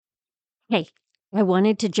Hey, I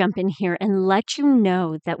wanted to jump in here and let you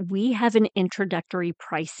know that we have an introductory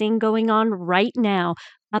pricing going on right now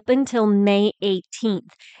up until May 18th.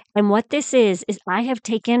 And what this is I have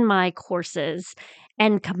taken my courses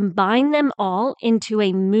and combined them all into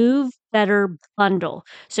a Move Better bundle.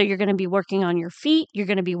 So you're going to be working on your feet, you're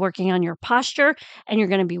going to be working on your posture, and you're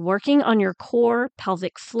going to be working on your core,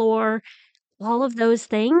 pelvic floor, all of those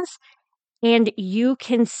things. And you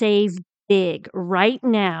can save big right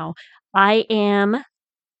now. I am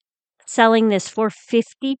selling this for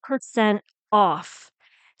 50% off.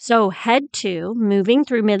 So head to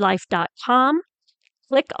movingthroughmidlife.com,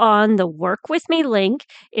 click on the Work With Me link.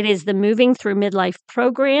 It is the Moving Through Midlife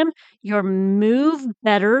program, your Move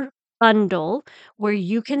Better bundle, where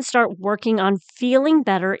you can start working on feeling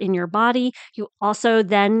better in your body. You also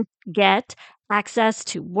then get access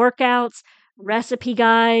to workouts, recipe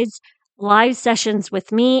guides, live sessions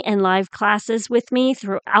with me, and live classes with me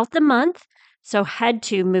throughout the month. So head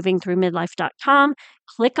to movingthroughmidlife.com,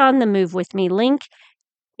 click on the Move With Me link,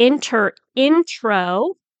 enter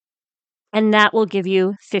intro, and that will give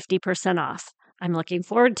you 50% off. I'm looking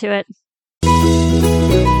forward to it.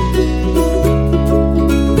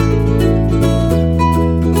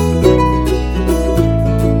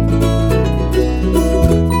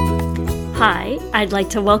 Hi, I'd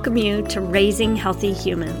like to welcome you to Raising Healthy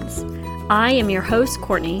Humans. I am your host,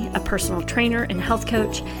 Courtney, a personal trainer and health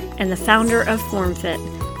coach, and the founder of FormFit,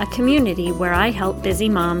 a community where I help busy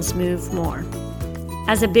moms move more.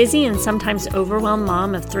 As a busy and sometimes overwhelmed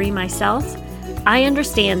mom of 3 myself, I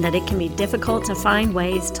understand that it can be difficult to find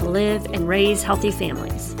ways to live and raise healthy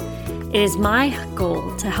families. It is my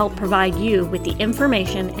goal to help provide you with the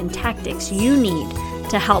information and tactics you need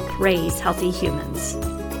to help raise healthy humans.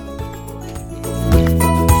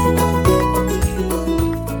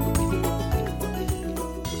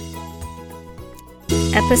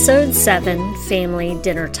 Episode 7, Family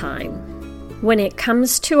Dinner Time. When it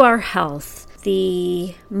comes to our health,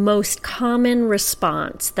 the most common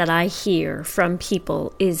response that I hear from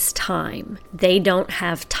people is time. They don't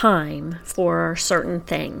have time for certain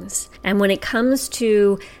things. And when it comes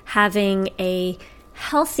to having a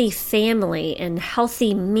healthy family and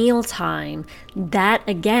healthy mealtime, that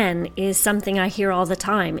again is something I hear all the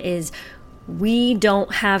time is we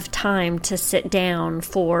don't have time to sit down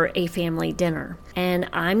for a family dinner. And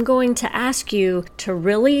I'm going to ask you to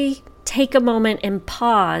really take a moment and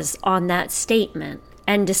pause on that statement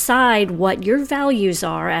and decide what your values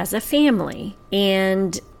are as a family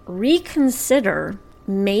and reconsider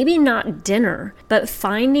maybe not dinner, but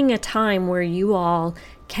finding a time where you all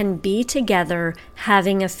can be together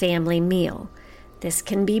having a family meal. This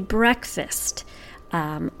can be breakfast.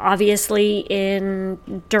 Obviously,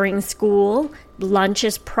 during school, lunch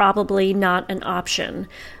is probably not an option,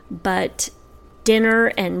 but dinner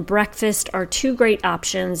and breakfast are 2 great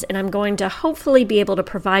options, and I'm going to hopefully be able to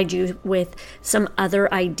provide you with some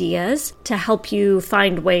other ideas to help you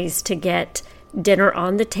find ways to get dinner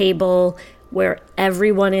on the table where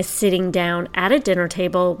everyone is sitting down at a dinner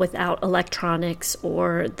table without electronics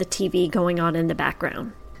or the TV going on in the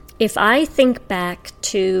background. If I think back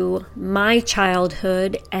to my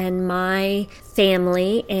childhood and my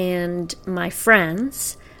family and my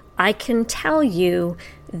friends, I can tell you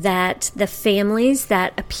that the families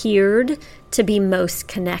that appeared to be most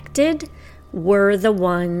connected were the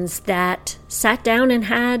ones that sat down and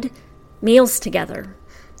had meals together.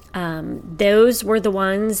 Those were the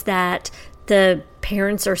ones that the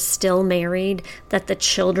parents are still married, that the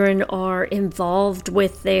children are involved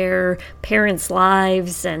with their parents'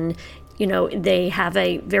 lives and they have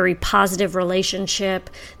a very positive relationship.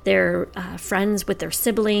 They're friends with their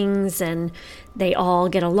siblings and they all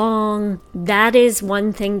get along. That is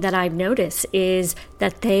one thing that I've noticed is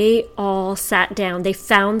that they all sat down. They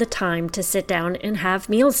found the time to sit down and have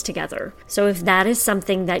meals together. So if that is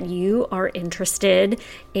something that you are interested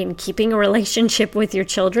in keeping a relationship with your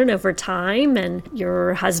children over time and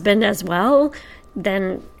your husband as well,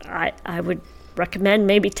 then I would recommend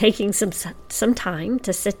maybe taking some time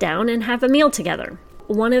to sit down and have a meal together.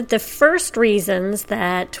 One of the first reasons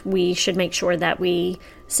that we should make sure that we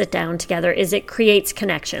sit down together is it creates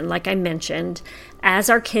connection. Like I mentioned, as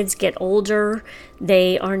our kids get older,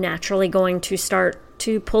 they are naturally going to start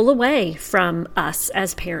to pull away from us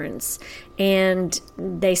as parents, and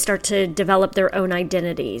they start to develop their own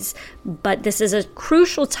identities. But this is a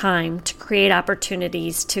crucial time to create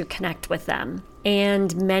opportunities to connect with them.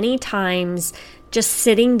 And many times, just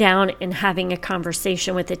sitting down and having a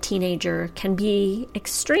conversation with a teenager can be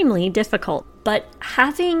extremely difficult. But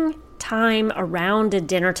having time around a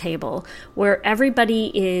dinner table where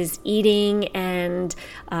everybody is eating and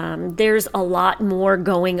there's a lot more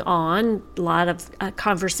going on, a lot of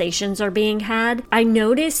conversations are being had, I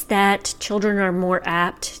noticed that children are more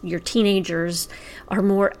apt, your teenagers are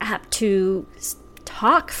more apt to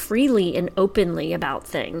talk freely and openly about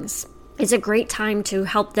things. It's a great time to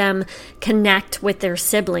help them connect with their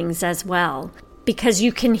siblings as well, because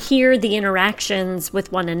you can hear the interactions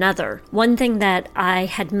with one another. One thing that I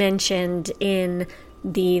had mentioned in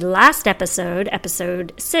the last episode,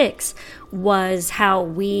 episode 6, was how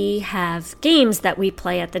we have games that we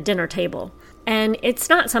play at the dinner table. And it's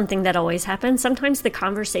not something that always happens. Sometimes the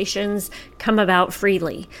conversations come about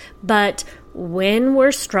freely. But when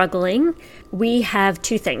we're struggling, we have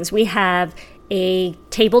two things. We have a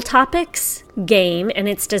table topics game, and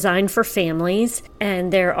it's designed for families.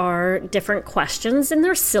 And there are different questions, and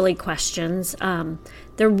they're silly questions.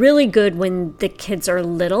 They're really good when the kids are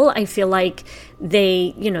little. I feel like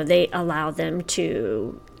they allow them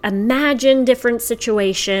to imagine different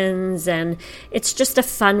situations, and it's just a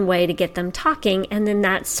fun way to get them talking, and then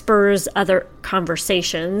that spurs other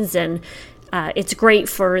conversations, and it's great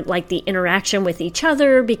for like the interaction with each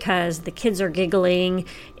other because the kids are giggling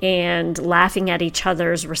and laughing at each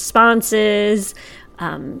other's responses.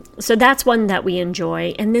 So that's one that we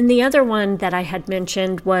enjoy. And then the other one that I had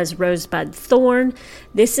mentioned was Rosebud Thorn.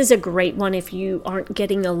 This is a great one if you aren't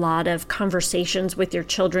getting a lot of conversations with your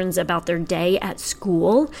children about their day at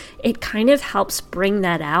school. It kind of helps bring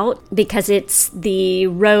that out because the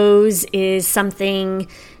rose is something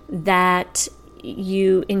that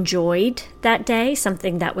you enjoyed that day,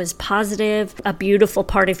 something that was positive, a beautiful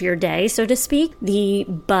part of your day, so to speak. The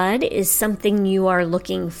bud is something you are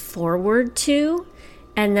looking forward to.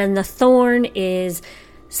 And then the thorn is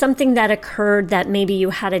something that occurred that maybe you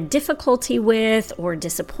had a difficulty with or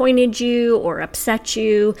disappointed you or upset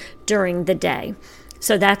you during the day.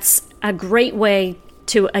 So that's a great way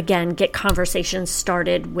to, again, get conversations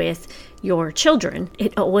started with your children.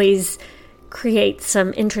 It always creates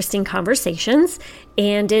some interesting conversations.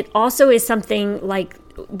 And it also is something like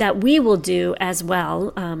that we will do as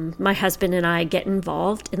well. My husband and I get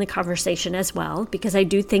involved in the conversation as well, because I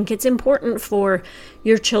do think it's important for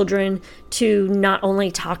your children to not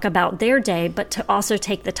only talk about their day, but to also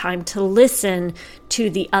take the time to listen to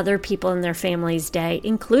the other people in their family's day,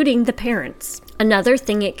 including the parents. Another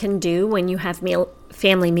thing it can do when you have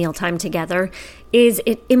family mealtime together is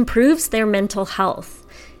it improves their mental health.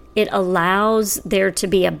 It allows there to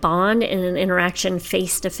be a bond and an interaction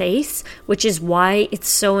face-to-face, which is why it's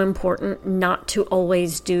so important not to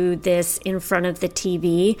always do this in front of the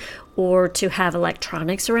TV or to have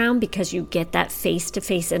electronics around, because you get that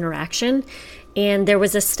face-to-face interaction. And there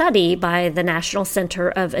was a study by the National Center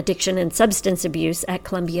of Addiction and Substance Abuse at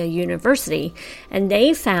Columbia University, and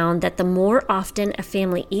they found that the more often a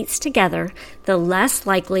family eats together, the less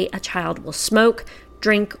likely a child will smoke,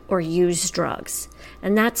 drink, or use drugs.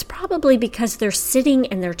 And that's probably because they're sitting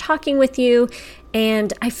and they're talking with you.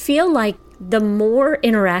 And I feel like the more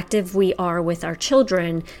interactive we are with our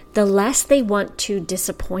children, the less they want to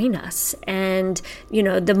disappoint us. And,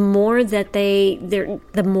 the more that the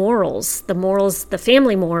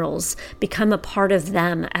family morals become a part of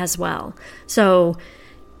them as well. So,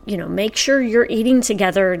 make sure you're eating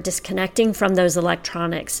together, disconnecting from those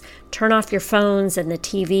electronics. Turn off your phones and the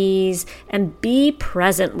TVs and be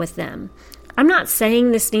present with them. I'm not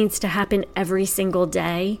saying this needs to happen every single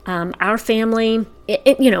day. Our family,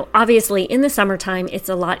 obviously in the summertime, it's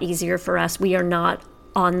a lot easier for us. We are not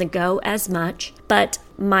on the go as much. But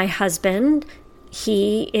my husband,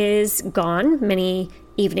 he is gone many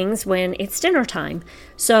evenings when it's dinner time.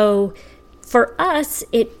 So for us,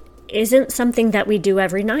 it isn't something that we do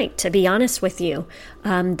every night, to be honest with you.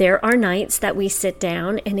 There are nights that we sit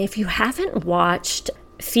down, and if you haven't watched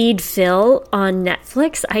Feed Phil on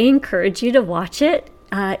Netflix, I encourage you to watch it.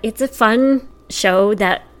 It's a fun show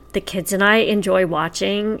that the kids and I enjoy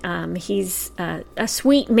watching. He's a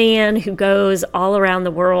sweet man who goes all around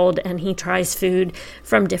the world and he tries food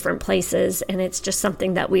from different places, and it's just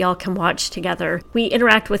something that we all can watch together. We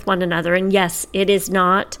interact with one another, and yes, it is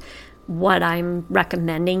not what I'm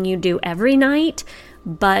recommending you do every night,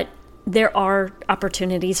 but there are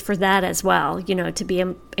opportunities for that as well, to be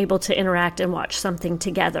able to interact and watch something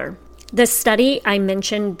together. The study I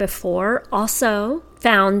mentioned before also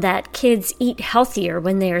found that kids eat healthier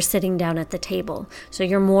when they are sitting down at the table. So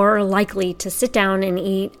you're more likely to sit down and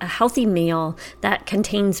eat a healthy meal that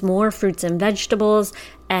contains more fruits and vegetables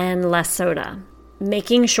and less soda.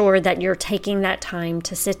 Making sure that you're taking that time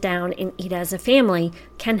to sit down and eat as a family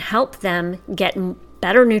can help them get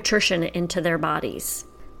better nutrition into their bodies.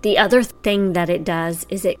 The other thing that it does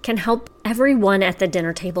is it can help everyone at the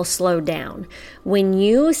dinner table slow down. When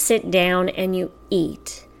you sit down and you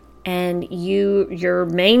eat, and your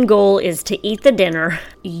main goal is to eat the dinner,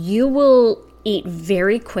 you will eat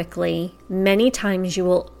very quickly. Many times you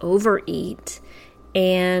will overeat,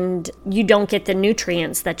 and you don't get the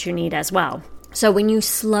nutrients that you need as well. So when you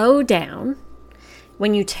slow down,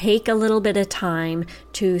 when you take a little bit of time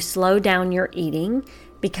to slow down your eating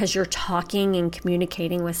because you're talking and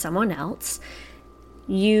communicating with someone else,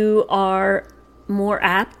 you are more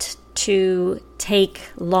apt to take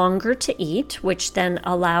longer to eat, which then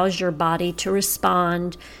allows your body to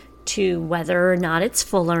respond to whether or not it's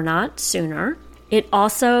full or not sooner. It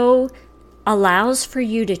also allows for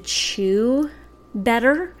you to chew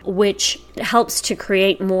better, which helps to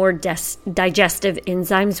create more digestive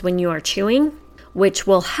enzymes when you are chewing, which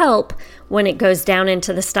will help when it goes down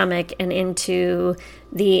into the stomach and into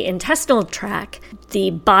the intestinal tract.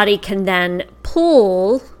 The body can then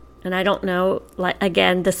pull, and I don't know,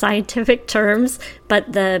 again, the scientific terms,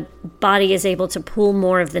 but the body is able to pull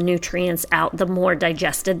more of the nutrients out the more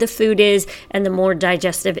digested the food is and the more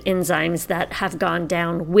digestive enzymes that have gone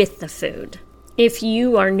down with the food. If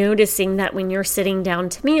you are noticing that when you're sitting down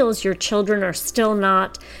to meals, your children are still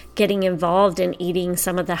not getting involved in eating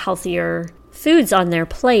some of the healthier foods on their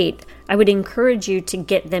plate, I would encourage you to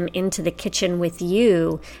get them into the kitchen with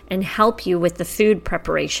you and help you with the food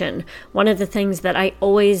preparation. One of the things that I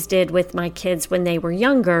always did with my kids when they were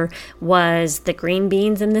younger was the green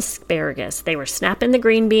beans and the asparagus. They were snapping the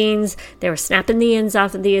green beans, they were snapping the ends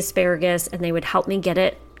off of the asparagus, and they would help me get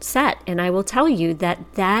it set. And I will tell you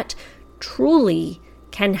that truly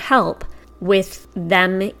can help with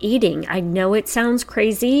them eating. I know it sounds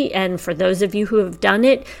crazy, and for those of you who have done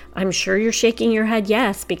it, I'm sure you're shaking your head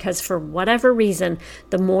yes, because for whatever reason,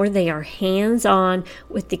 the more they are hands-on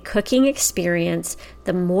with the cooking experience,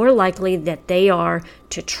 the more likely that they are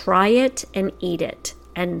to try it and eat it,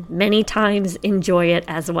 and many times enjoy it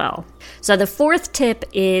as well. So the fourth tip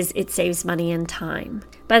is it saves money and time.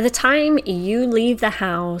 By the time you leave the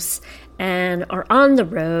house and are on the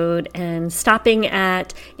road and stopping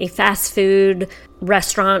at a fast food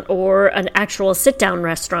restaurant or an actual sit-down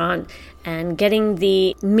restaurant and getting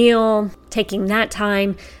the meal, taking that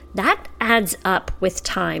time, that adds up with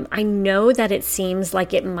time. I know that it seems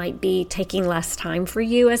like it might be taking less time for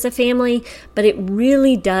you as a family, but it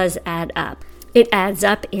really does add up. It adds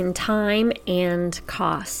up in time and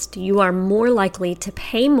cost. You are more likely to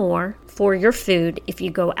pay more for your food if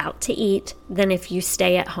you go out to eat than if you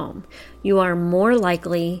stay at home. You are more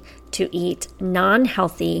likely to eat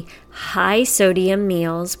non-healthy, high-sodium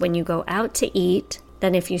meals when you go out to eat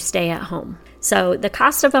than if you stay at home. So the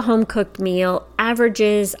cost of a home-cooked meal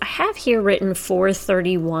averages, I have here written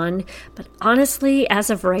 $4.31, but honestly, as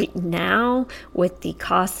of right now, with the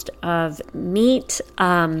cost of meat,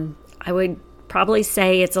 I would probably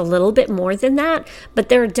say it's a little bit more than that, but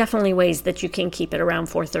there are definitely ways that you can keep it around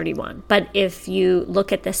 $4.31. But if you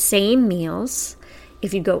look at the same meals,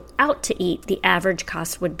 if you go out to eat, the average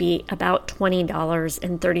cost would be about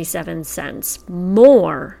 $20.37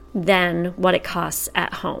 more than what it costs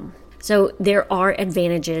at home. So there are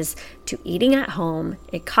advantages to eating at home.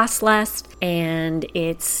 It costs less and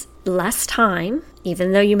it's less time,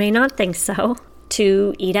 even though you may not think so,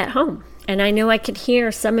 to eat at home. And I know I could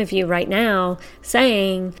hear some of you right now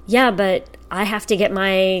saying, yeah, but I have to get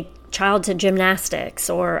my child to gymnastics,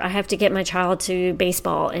 or I have to get my child to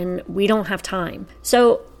baseball, and we don't have time.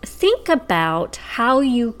 So think about how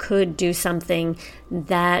you could do something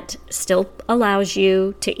that still allows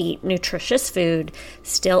you to eat nutritious food,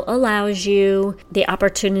 still allows you the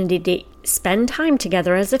opportunity to spend time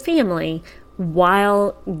together as a family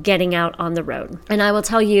while getting out on the road. And I will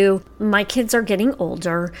tell you, my kids are getting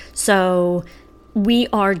older, so we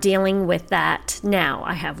are dealing with that now.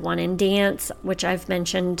 I have one in dance, which I've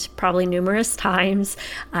mentioned probably numerous times.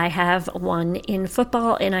 I have one in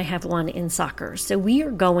football, and I have one in soccer. So we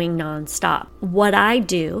are going nonstop. What I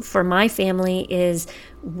do for my family is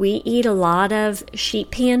we eat a lot of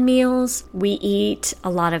sheet pan meals. We eat a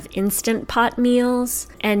lot of Instant Pot meals.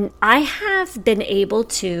 And I have been able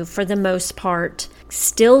to, for the most part,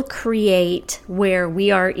 still create where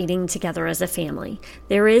we are eating together as a family.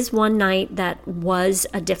 There is one night that was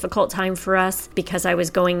a difficult time for us because I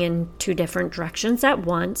was going in two different directions at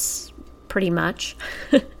once, pretty much.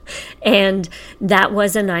 And that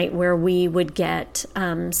was a night where we would get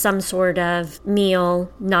some sort of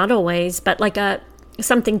meal, not always, but like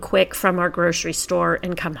something quick from our grocery store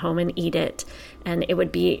and come home and eat it. And it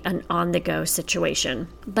would be an on-the-go situation.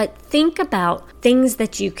 But think about things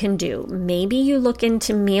that you can do. Maybe you look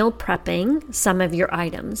into meal prepping some of your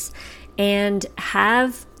items and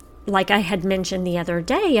have like I had mentioned the other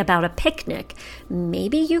day about a picnic,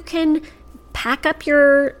 maybe you can pack up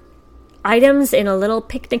your items in a little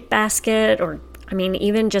picnic basket, or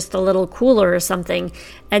even just a little cooler or something.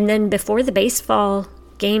 And then before the baseball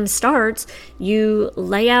game starts, you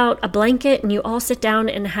lay out a blanket and you all sit down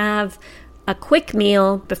and have a quick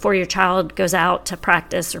meal before your child goes out to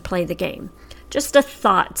practice or play the game. Just a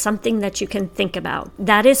thought, something that you can think about.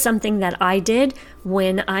 That is something that I did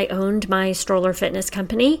when I owned my stroller fitness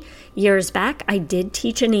company years back. I did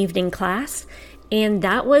teach an evening class, and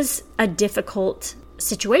that was a difficult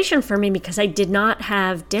situation for me because I did not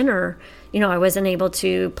have dinner. I wasn't able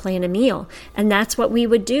to plan a meal. And that's what we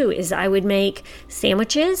would do, is I would make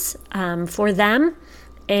sandwiches for them,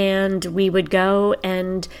 and we would go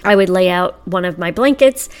and I would lay out one of my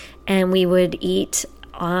blankets and we would eat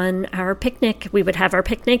on our picnic. We would have our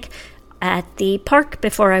picnic at the park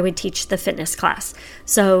before I would teach the fitness class.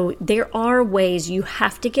 So there are ways. You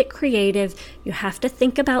have to get creative. You have to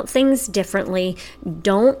think about things differently.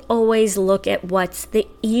 Don't always look at what's the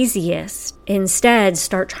easiest. Instead,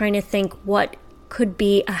 start trying to think what could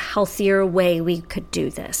be a healthier way we could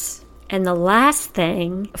do this. And the last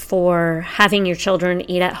thing for having your children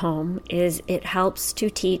eat at home is it helps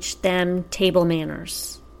to teach them table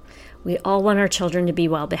manners. We all want our children to be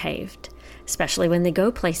well behaved, especially when they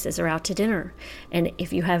go places or out to dinner. And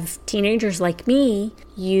if you have teenagers like me,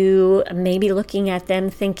 you may be looking at them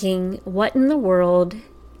thinking, what in the world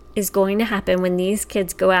is going to happen when these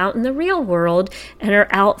kids go out in the real world and are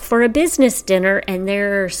out for a business dinner and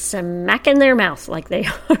they're smacking their mouth like they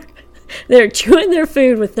are? They're chewing their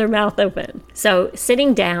food with their mouth open. So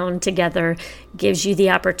sitting down together gives you the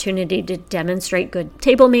opportunity to demonstrate good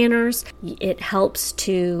table manners. It helps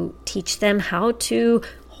to teach them how to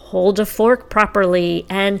hold a fork properly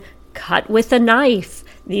and cut with a knife.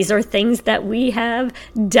 These are things that we have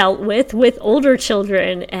dealt with older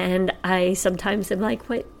children. And I sometimes am like,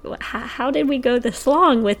 wait, how did we go this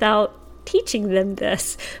long without teaching them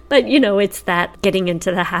this? But it's that getting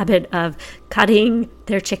into the habit of cutting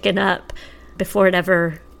their chicken up before it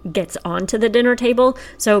ever gets onto the dinner table.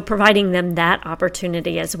 So providing them that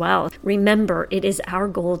opportunity as well. Remember, it is our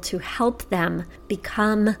goal to help them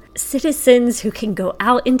become citizens who can go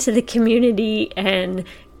out into the community and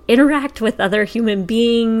interact with other human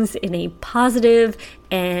beings in a positive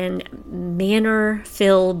and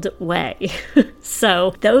manner-filled way.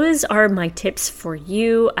 So those are my tips for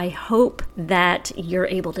you. I hope that you're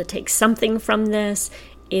able to take something from this.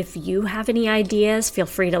 If you have any ideas, feel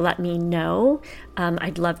free to let me know.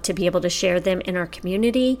 I'd love to be able to share them in our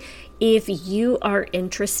community. If you are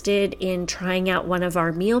interested in trying out one of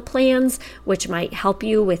our meal plans, which might help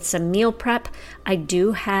you with some meal prep, I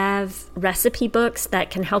do have recipe books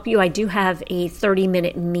that can help you. I do have a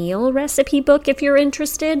 30-minute meal recipe book if you're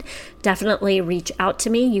interested. Definitely reach out to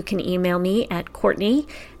me. You can email me at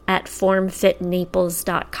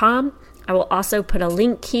Courtney@formfitnaples.com. I will also put a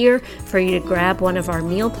link here for you to grab one of our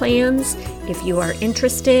meal plans if you are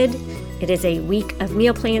interested. It is a week of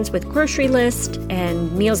meal plans with grocery list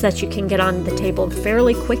and meals that you can get on the table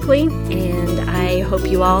fairly quickly, and I hope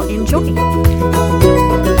you all enjoy.